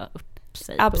ska kolla upp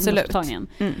sig. Absolut. På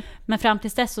men fram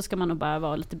tills dess så ska man nog bara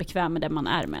vara lite bekväm med det man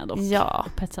är med och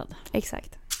upphetsad.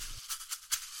 Exakt.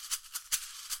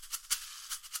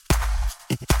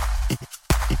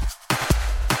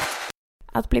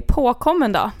 Att bli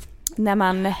påkommen då? När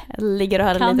man ligger och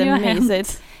har det lite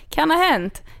mysigt. Kan ha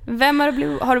hänt. Vem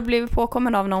har du blivit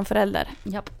påkommen av någon förälder?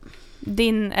 Japp.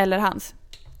 Din eller hans?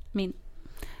 Min.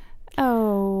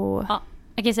 Ja,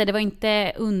 jag kan säga det var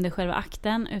inte under själva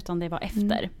akten utan det var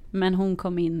efter. Men hon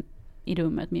kom in i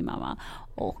rummet, min mamma.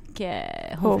 Och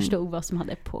hon förstod vad som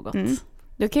hade pågått.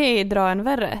 Du kan ju dra en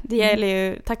värre. Det gäller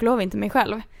ju, tack och lov, inte mig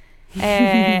själv.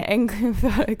 En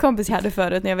kompis jag hade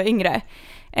förut när jag var yngre.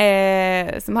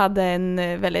 Som hade en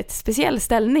väldigt speciell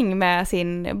ställning med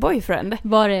sin boyfriend.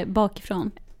 Var det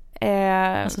bakifrån?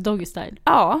 Alltså doggy style?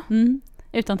 Ja.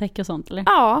 Utan täcke och sånt, eller?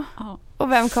 Ja.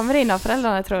 Och vem kommer in av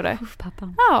föräldrarna, tror du?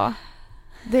 Pappa. Ja.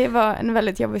 Det var en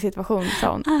väldigt jobbig situation,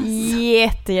 sa hon. Alltså.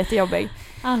 Jättejobbig.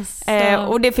 Alltså.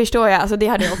 Och det förstår jag. Alltså det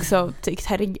hade jag också tyckt.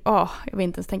 Herregud, jag vill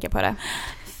inte ens tänka på det.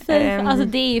 Alltså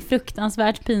det är ju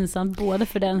fruktansvärt pinsamt både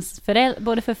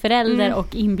för förälder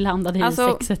och inblandade i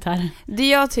sexet här. Det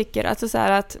jag tycker alltså så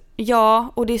här att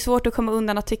och det är svårt att komma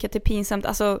undan att tycka att det är pinsamt.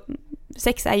 Alltså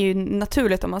sex är ju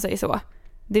naturligt om man säger så.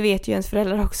 Det vet ju ens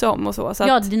föräldrar också om och så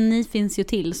att, ni finns ju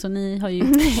till så ni har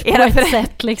ju på ett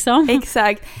sätt liksom.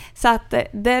 Exakt. Så att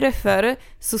därför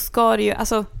så ska det ju,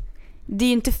 alltså det är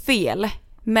ju inte fel.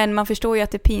 Men man förstår ju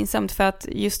att det är pinsamt för att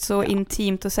just så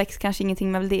intimt och sex kanske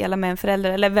ingenting man vill dela med en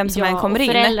förälder eller vem som än kommer in.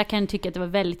 Föräldrar kan tycka att det var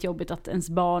väldigt jobbigt att ens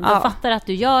barn, de fattar att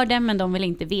du gör det men de vill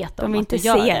inte veta om att du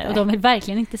gör det. Och de vill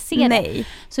verkligen inte se det.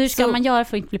 Så hur ska man göra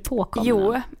för att inte bli påkomna?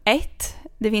 Jo,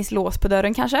 det finns lås på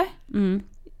dörren kanske.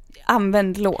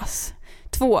 Använd lås.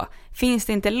 2, finns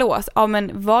det inte lås? Ja,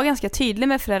 men var ganska tydlig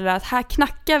med föräldrar att här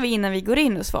knackar vi innan vi går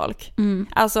in hos folk.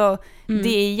 Alltså, det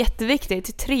är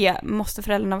jätteviktigt. 3, måste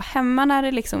föräldrarna vara hemma när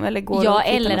det liksom, eller går och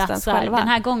hitta någonstans själva? Den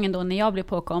här gången då när jag blev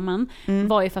påkommen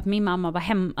var ju för att min mamma var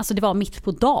hemma, alltså det var mitt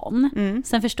på dagen.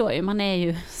 Sen förstår ju, man är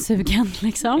ju sugen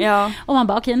liksom. Ja. Och man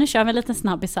bara, okej, nu kör vi en liten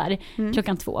snabbis här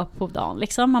 2:00 på dagen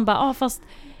liksom. Man bara, fast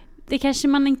det kanske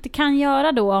man inte kan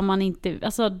göra då om man inte,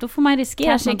 alltså då får man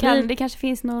riskera det kanske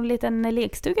finns någon liten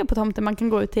lekstuga på tomten man kan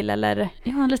gå ut till eller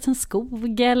en liten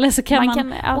skog eller så kan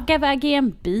man åka iväg i en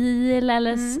bil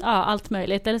eller allt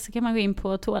möjligt, eller så kan man gå in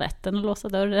på toaletten och låsa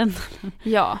dörren.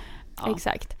 Ja,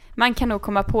 exakt. Man kan nog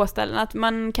komma på ställen att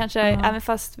man kanske, även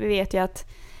fast vi vet ju att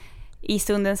i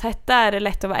stundens hetta är det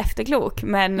lätt att vara efterklok,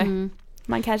 men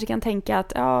man kanske kan tänka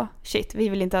att vi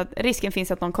vill inte att risken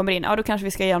finns att någon kommer in. Ja, då kanske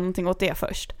vi ska göra någonting åt det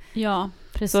först. Ja,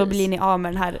 precis. Så blir ni av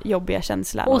med den här jobbiga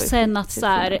känslan. Och sen att så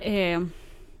här,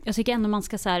 jag tycker ändå man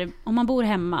ska så här, om man bor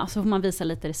hemma så får man visa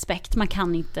lite respekt. Man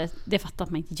kan inte, det fattar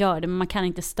att man inte gör det, men man kan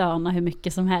inte stöna hur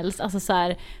mycket som helst. Alltså så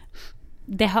här,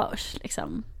 det hörs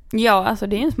liksom. Ja, alltså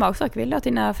det är en smaksak. Vill du att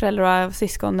dina föräldrar och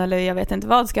syskon eller jag vet inte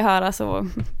vad ska höra, så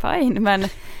fine, men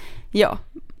ja.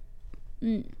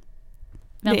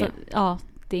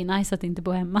 Det är nice att inte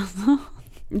bo hemma.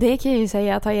 Det kan jag ju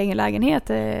säga, att ha egen lägenhet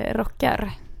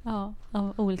rockar. Ja,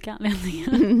 av olika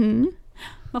anledningar.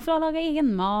 Man får laga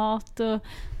egen mat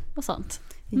och sånt.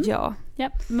 Ja.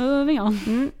 Yep, moving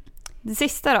on. Det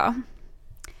sista då.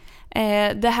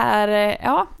 Det här,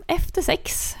 efter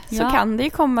sex så kan det ju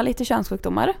komma lite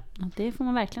könssjukdomar. Ja, det får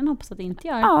man verkligen hoppas att det inte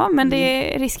gör. Ja, men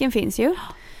risken finns ju.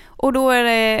 Och då är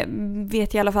det,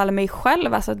 vet jag i alla fall mig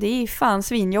själv, alltså det är fan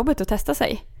svinjobbigt att testa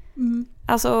sig.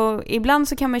 Alltså ibland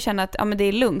så kan man känna att men det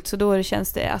är lugnt, så då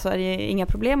känns det, alltså det är inga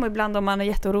problem. Och ibland om man är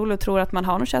jätteorolig och tror att man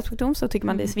har någon könssjukdom så tycker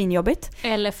man det är svinjobbigt.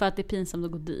 Eller för att det är pinsamt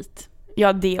att gå dit.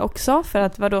 Ja, det också, för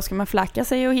att då ska man flacka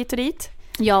sig och hit och dit.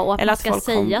 Ja, och att eller man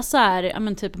ska säga så här,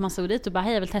 men typ man ska gå dit och bara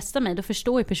hej, jag vill testa mig, då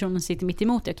förstår ju personen som sitter mitt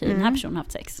emot, okej, den här personen har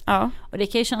haft sex. Ja. Och det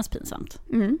kan ju kännas pinsamt.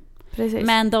 Precis.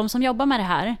 Men de som jobbar med det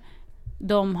här,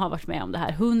 de har varit med om det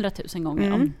här 100 000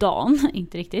 gånger om dagen.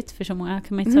 Inte riktigt, för så många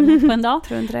kan man inte säga på en dag.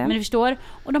 Tror inte det. Men du förstår.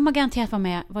 Och de har garanterat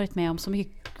varit med om så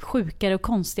mycket sjukare och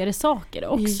konstigare saker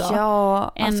också.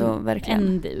 Ja, alltså verkligen.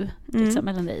 Än du, liksom,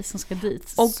 eller dig som ska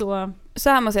dit. Och så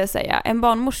här måste jag säga, en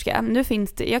barnmorska, nu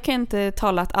finns det, jag kan inte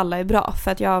tala att alla är bra,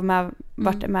 för att jag har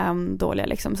varit med om dåliga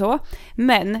liksom så.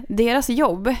 Men deras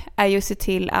jobb är ju att se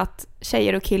till att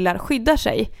tjejer och killar skyddar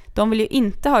sig. De vill ju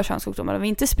inte ha könssjukdomar, de vill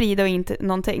inte sprida och inte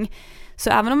någonting. Så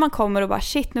även om man kommer och bara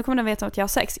shit, nu kommer de veta att jag har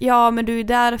sex. Ja, men du är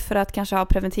där för att kanske ha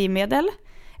preventivmedel.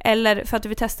 Eller för att du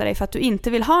vill testa dig för att du inte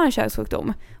vill ha en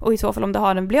könssjukdom. Och i så fall om du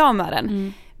har den, bli av med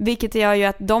den. Vilket gör ju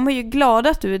att de är ju glada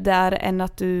att du är där än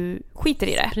att du skiter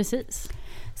i det. Precis.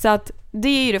 Så att det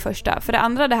är ju det första. För det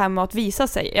andra, det här med att visa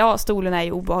sig. Ja, stolen är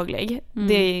ju obehaglig.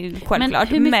 Det är ju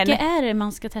självklart. Men hur mycket är det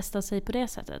man ska testa sig på det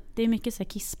sättet? Det är mycket så här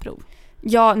kissprov.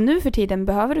 Ja, nu för tiden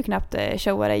behöver du knappt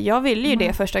showa dig. Jag ville ju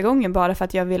det första gången bara för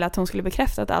att jag ville att hon skulle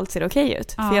bekräfta att allt ser okej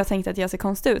ut. För jag tänkte att jag ser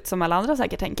konstig ut, som alla andra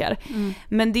säkert tänker.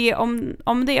 Men det,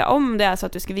 om det är så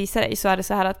att du ska visa dig, så är det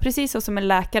så här att precis så som en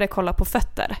läkare kollar på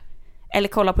fötter eller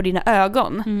kollar på dina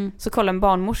ögon, så kollar en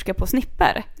barnmorska på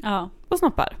snipper och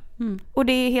snoppar. Och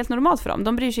det är helt normalt för dem.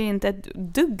 De bryr sig inte ett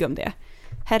dugg om det.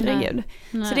 Herregud.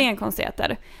 Nej. Så det är en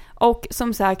konstigheter. Och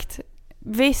som sagt,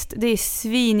 visst, det är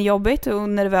svinjobbigt och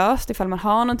nervöst ifall man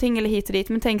har någonting eller hit och dit.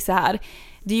 Men tänk så här,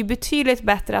 det är ju betydligt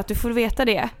bättre att du får veta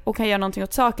det och kan göra någonting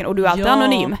åt saken. Och du är alltid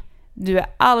anonym. Du är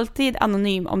alltid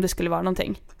anonym om det skulle vara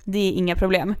någonting. Det är inga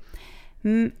problem.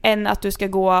 Än att du ska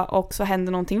gå och så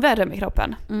händer någonting värre med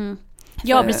kroppen.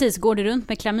 Ja, precis. Går du runt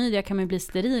med klamydia kan man bli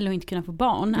steril och inte kunna få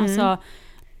barn. Alltså,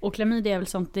 och klamydia är väl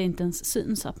sånt det inte ens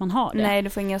syns att man har det. Nej, du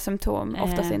får inga symptom,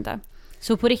 oftast inte.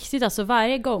 Så på riktigt, alltså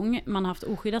varje gång man har haft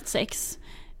oskyddat sex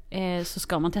så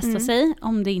ska man testa sig.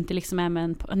 Om det inte liksom är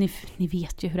med ni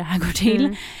vet ju hur det här går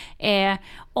till.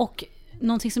 Och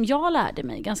någonting som jag lärde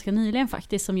mig ganska nyligen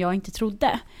faktiskt, som jag inte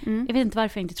trodde. Jag vet inte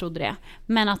varför jag inte trodde det.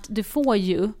 Men att du får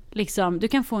ju liksom, du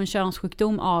kan få en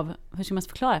könssjukdom av, hur ska man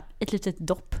förklara, ett litet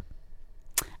dopp.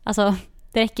 Alltså,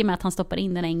 det räcker med att han stoppar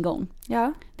in den en gång.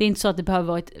 Ja. Det är inte så att det behöver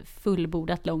vara ett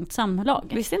fullbordat långt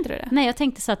samlag. Visste inte du det? Nej, jag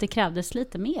tänkte så att det krävdes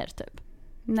lite mer typ.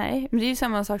 Nej, men det är ju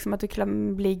samma sak som att du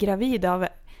kan bli gravid av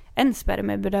en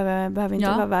sperma. Det behöver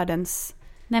inte vara världens...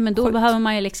 Nej, men då behöver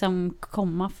man ju liksom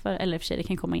komma eller för sig det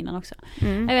kan komma innan också.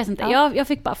 Jag vet inte, jag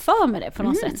fick bara för mig det på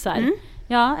något sätt så här.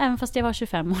 Ja, även fast jag var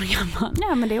 25 år gammal.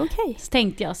 Ja, men det är okej. Så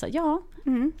tänkte jag så här,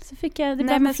 så fick jag det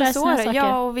blev med flera saker.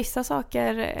 Ja, och vissa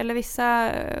saker eller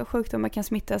vissa sjukdomar kan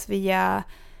smittas via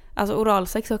alltså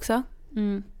oralsex också.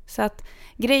 Så att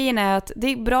grejen är att det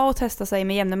är bra att testa sig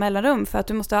med jämna mellanrum för att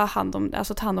du måste ta hand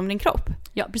om din kropp.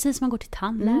 Ja, precis som man går till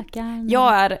tandläkaren.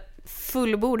 Jag är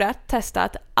fullbordat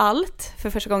testat allt för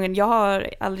första gången. Jag har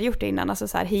aldrig gjort det innan, alltså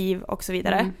så här hiv och så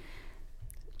vidare.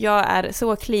 Jag är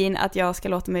så clean att jag ska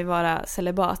låta mig vara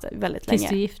celibat väldigt länge. Tills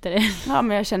du gifter dig. Ja,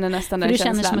 men jag känner nästan den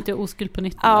känslan. Du känner som att du är oskuld på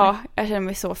nytt. Ja, jag känner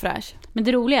mig så fräsch. Men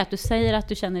det roliga är att du säger att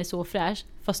du känner dig så fräsch,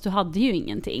 fast du hade ju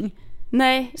ingenting.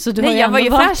 Nej, så jag var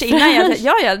ju fräsch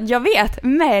innan. Jag vet,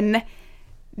 men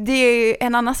det är ju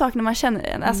en annan sak när man känner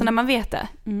det, alltså när man vet det.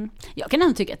 Jag kan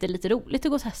ändå tycka att det är lite roligt att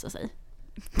gå och testa sig.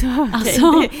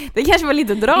 Alltså, det kanske var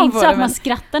lite att dra på det. Inte så att man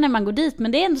skrattar när man går dit,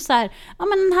 men det är ändå så här, men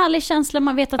en härlig känsla,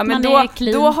 man vet att man är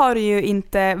clean. Då har du ju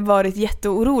inte varit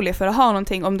jätteorolig för att ha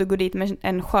någonting om du går dit med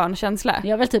en skön känsla.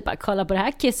 Jag vill typ bara kolla på det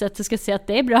här kisset så ska se att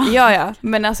det är bra. Ja,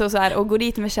 men alltså så här, och gå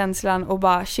dit med känslan och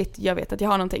bara shit, jag vet att jag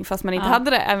har någonting fast man inte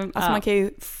hade det. Alltså man kan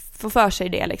ju få för sig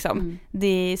det liksom. Det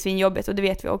är svinjobbigt och det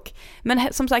vet vi. Men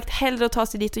som sagt, hellre att ta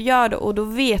sig dit och göra det och då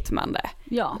vet man det.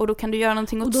 Ja. Och då kan du göra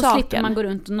någonting åt saken. Och då slipper man gå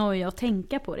runt och noja och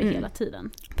tänka på det hela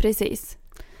tiden. Precis.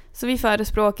 Så vi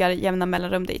förespråkar jämna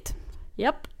mellanrum dit.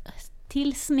 Japp.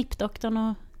 Till snippdoktorn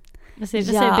och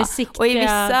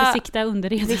besikta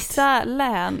underredet. I vissa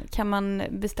län kan man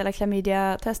beställa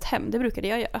klamydia-test hem. Det brukade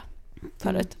jag göra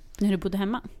förut. När du bodde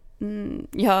hemma?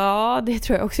 Ja, det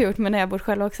tror jag också gjort, men när jag bor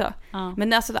själv också. Ja.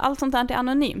 Men alltså, allt sånt där är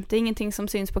anonymt. Det är ingenting som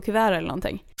syns på kuvert eller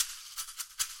någonting.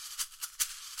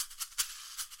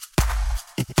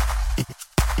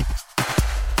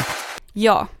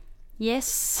 Ja.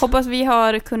 Yes. Hoppas vi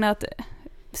har kunnat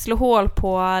slå hål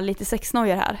på lite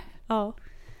sexnojor här. Ja.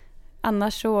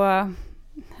 Annars så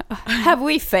have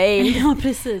we failed. Ja,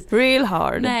 precis. Real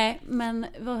hard. Nej, men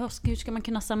hur ska man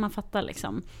kunna sammanfatta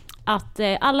liksom? Att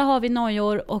alla har vi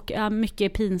nojor och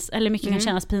mycket kan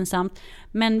kännas pinsamt,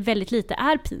 men väldigt lite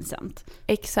är pinsamt.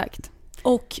 Exakt.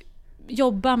 Och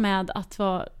jobba med att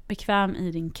vara bekväm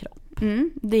i din kropp.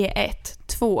 Det är 1.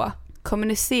 2.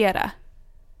 Kommunicera.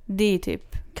 Det är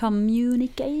typ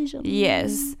communication.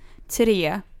 Yes.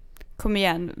 3. Kom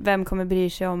igen, vem kommer bry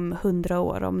sig om 100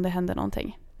 år om det händer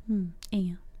någonting?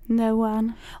 Ingen. No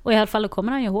one. Och i alla fall då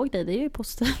kommer han ju ihåg dig, det är ju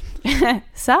positivt.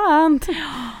 Sant.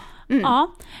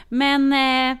 Ja, men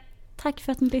tack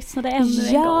för att ni lyssnade ännu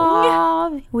en gång.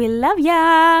 Ja, we love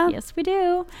ya. Yes we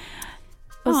do.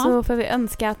 Och så får vi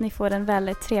önska att ni får en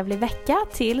väldigt trevlig vecka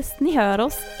tills ni hör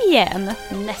oss igen.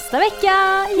 Nästa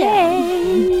vecka.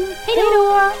 Yay! Hej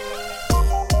då!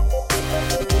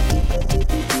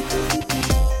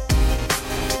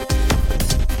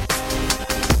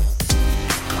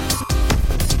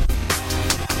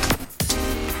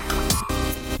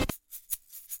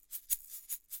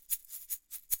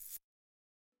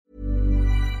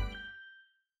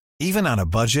 Even on a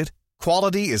budget,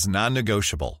 quality is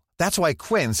non-negotiable. That's why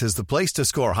Quince is the place to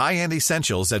score high-end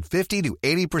essentials at 50 to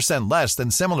 80% less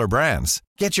than similar brands.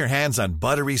 Get your hands on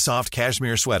buttery soft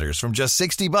cashmere sweaters from just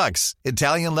 $60,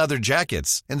 Italian leather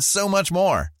jackets, and so much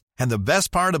more. And the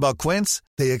best part about Quince,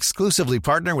 they exclusively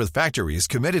partner with factories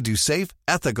committed to safe,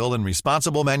 ethical, and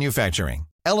responsible manufacturing.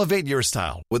 Elevate your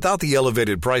style without the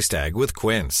elevated price tag with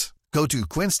Quince. Go to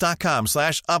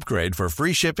quince.com/upgrade for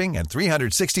free shipping and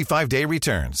 365-day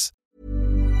returns.